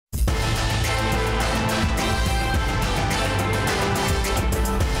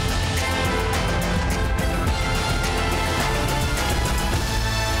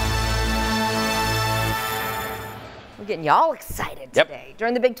getting y'all excited today.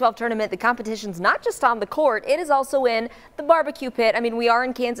 During the Big 12 tournament, the competition's not just on the court, it is also in the barbecue pit. I mean, we are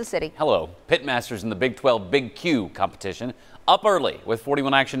in Kansas City. Hello. Pitmasters in the Big 12 Big Q competition. Up early with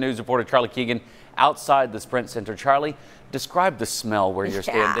 41 Action News reporter Charlie Keegan outside the Sprint Center. Charlie, describe the smell where you're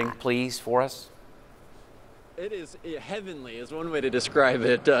standing, please, for us. It is heavenly is one way to describe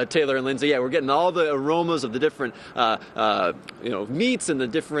it, Taylor and Lindsay. Yeah, we're getting all the aromas of the different meats and the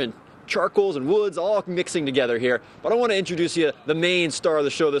different charcoals and woods all mixing together here. But I want to introduce you the main star of the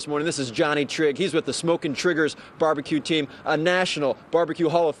show this morning. This is Johnny Trigg. He's with the Smokin' Triggers barbecue team, a National Barbecue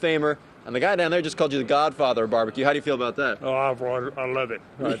Hall of Famer. And the guy down there just called you the Godfather of barbecue. How do you feel about that? Oh, I love it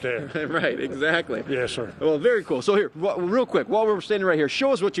right there. Right, exactly. Yes, sir. Well, very cool. So here, real quick, while we're standing right here,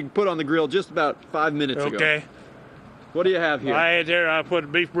 show us what you put on the grill just about 5 minutes ago. Okay. What do you have here? I put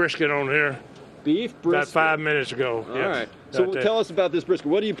beef brisket on here. Beef brisket? About 5 minutes ago. All right. So tell us about this brisket.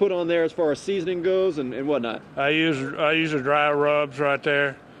 What do you put on there as far as seasoning goes and whatnot? I use the dry rubs right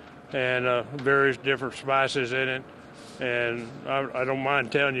there and various different spices in it. And I don't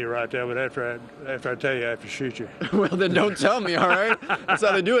mind telling you right there, but after I tell you, I have to shoot you. Well, then don't tell me, all right? That's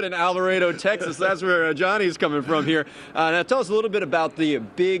how they do it in Alvarado, Texas. That's where Johnny's coming from here. Now tell us a little bit about the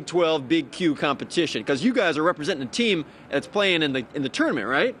Big 12 Big Q competition, because you guys are representing a team that's playing in the tournament,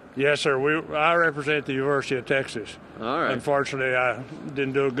 right? Yes, sir. I represent the University of Texas. All right. Unfortunately, I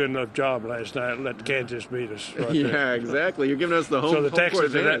didn't do a good enough job last night. Let Kansas beat us. Right there. Exactly. You're giving us the home court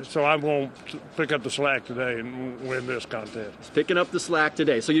advantage. So I'm going to pick up the slack today and win this contest. Picking up the slack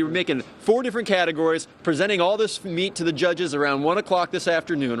today. So you're making 4 different categories, presenting all this meat to the judges around 1 o'clock this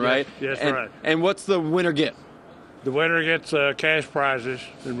afternoon, right? Yes, right. And what's the winner get? The winner gets cash prizes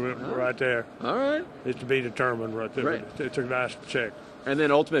right there. All right. It's to be determined right there. Right. It's a nice check. And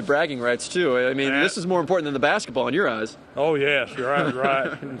then ultimate bragging rights, too. I mean, this is more important than the basketball in your eyes. Oh, yes, you're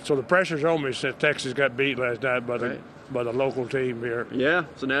right. And so the pressure's on me since Texas got beat last night by the local team here. Yeah,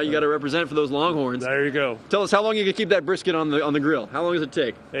 so now you got to represent for those Longhorns. There you go. Tell us, how long you can keep that brisket on the grill? How long does it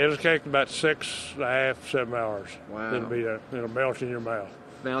take? It'll take about 6.5, 7 hours. Wow. It'll melt in your mouth.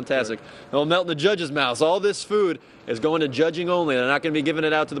 Fantastic. It'll melt in the judges' mouths. All this food is going to judging only. They're not going to be giving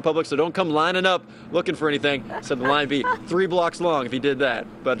it out to the public, so don't come lining up looking for anything. Said the line be 3 blocks long if you did that.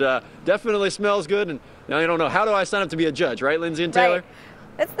 But definitely smells good. And now you don't know, how do I sign up to be a judge, right, Lindsay and Taylor? Right.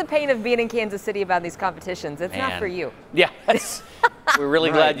 That's the pain of being in Kansas City about these competitions. It's not for you. Yeah, we're really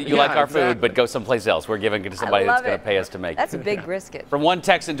glad you like our food, but go someplace else. We're giving it to somebody that's going to pay us to make it. That's a big brisket. From one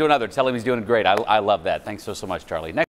Texan to another, tell him he's doing great. I love that. Thanks so much, Charlie. Next